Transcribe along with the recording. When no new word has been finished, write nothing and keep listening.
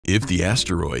If the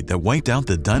asteroid that wiped out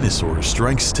the dinosaurs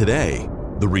strikes today,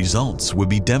 the results would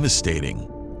be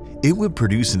devastating. It would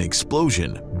produce an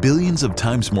explosion billions of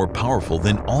times more powerful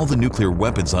than all the nuclear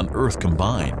weapons on Earth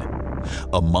combined.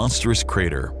 A monstrous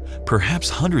crater, perhaps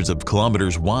hundreds of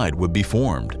kilometers wide, would be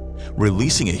formed,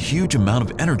 releasing a huge amount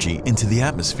of energy into the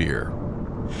atmosphere.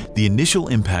 The initial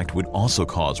impact would also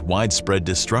cause widespread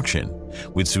destruction,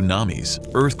 with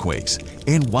tsunamis, earthquakes,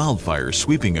 and wildfires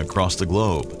sweeping across the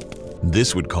globe.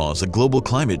 This would cause a global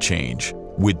climate change,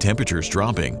 with temperatures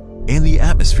dropping and the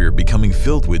atmosphere becoming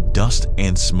filled with dust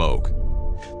and smoke.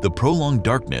 The prolonged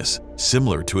darkness,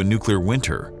 similar to a nuclear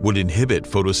winter, would inhibit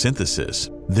photosynthesis,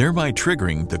 thereby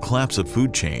triggering the collapse of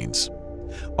food chains.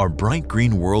 Our bright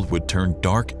green world would turn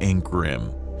dark and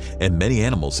grim, and many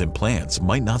animals and plants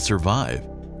might not survive,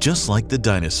 just like the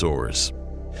dinosaurs.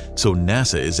 So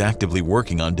NASA is actively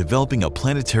working on developing a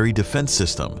planetary defense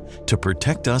system to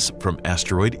protect us from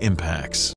asteroid impacts.